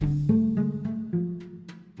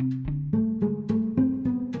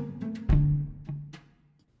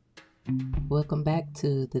Welcome back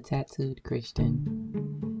to The Tattooed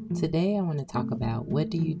Christian. Today I want to talk about what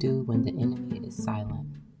do you do when the enemy is silent.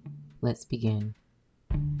 Let's begin.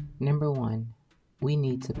 Number 1, we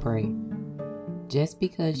need to pray. Just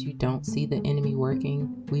because you don't see the enemy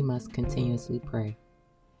working, we must continuously pray.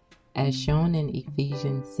 As shown in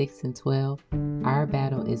Ephesians 6 and 12, our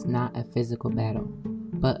battle is not a physical battle,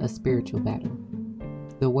 but a spiritual battle.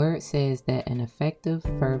 The word says that an effective,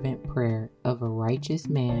 fervent prayer of a righteous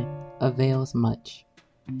man avails much,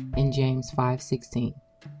 in James 5:16.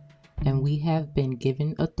 And we have been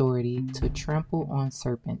given authority to trample on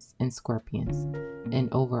serpents and scorpions,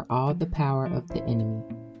 and over all the power of the enemy.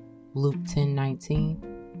 Luke 10:19.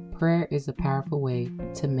 Prayer is a powerful way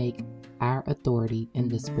to make our authority in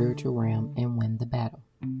the spiritual realm and win the battle.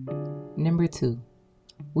 Number 2,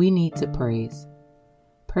 we need to praise.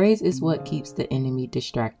 Praise is what keeps the enemy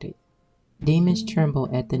distracted. Demons tremble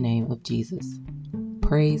at the name of Jesus.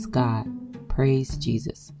 Praise God. Praise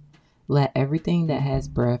Jesus. Let everything that has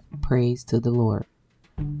breath praise to the Lord.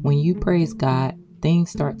 When you praise God, things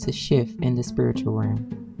start to shift in the spiritual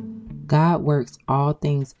realm. God works all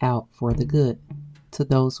things out for the good to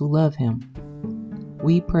those who love Him.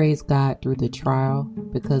 We praise God through the trial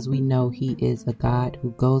because we know He is a God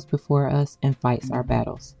who goes before us and fights our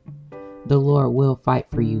battles. The Lord will fight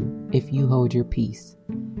for you if you hold your peace.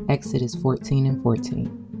 Exodus 14 and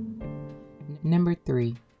 14. Number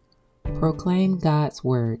 3, proclaim God's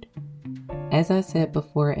word. As I said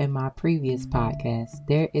before in my previous podcast,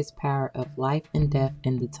 there is power of life and death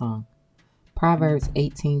in the tongue. Proverbs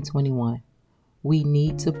 18:21. We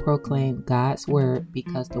need to proclaim God's word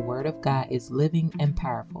because the word of God is living and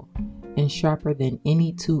powerful and sharper than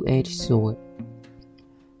any two-edged sword,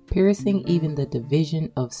 piercing even the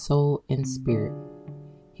division of soul and spirit.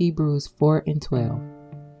 Hebrews 4 and 12.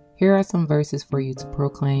 Here are some verses for you to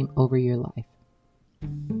proclaim over your life.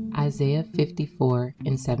 Isaiah 54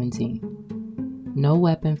 and 17. No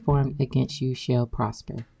weapon formed against you shall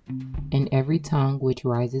prosper, and every tongue which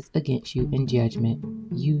rises against you in judgment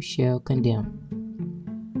you shall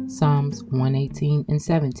condemn. Psalms 118 and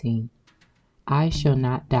 17. I shall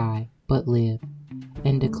not die, but live,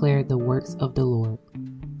 and declare the works of the Lord.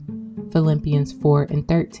 Philippians 4 and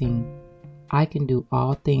 13. I can do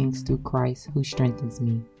all things through Christ who strengthens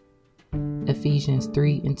me. Ephesians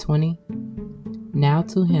 3 and 20. Now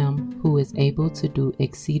to Him who is able to do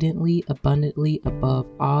exceedingly abundantly above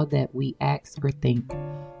all that we ask or think,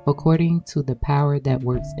 according to the power that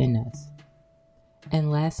works in us.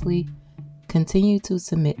 And lastly, continue to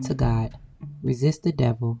submit to God, resist the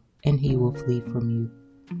devil, and he will flee from you.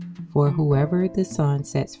 For whoever the Son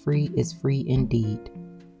sets free is free indeed.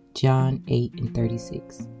 John 8 and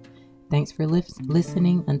 36. Thanks for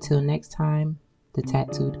listening. Until next time, The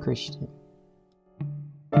Tattooed Christian.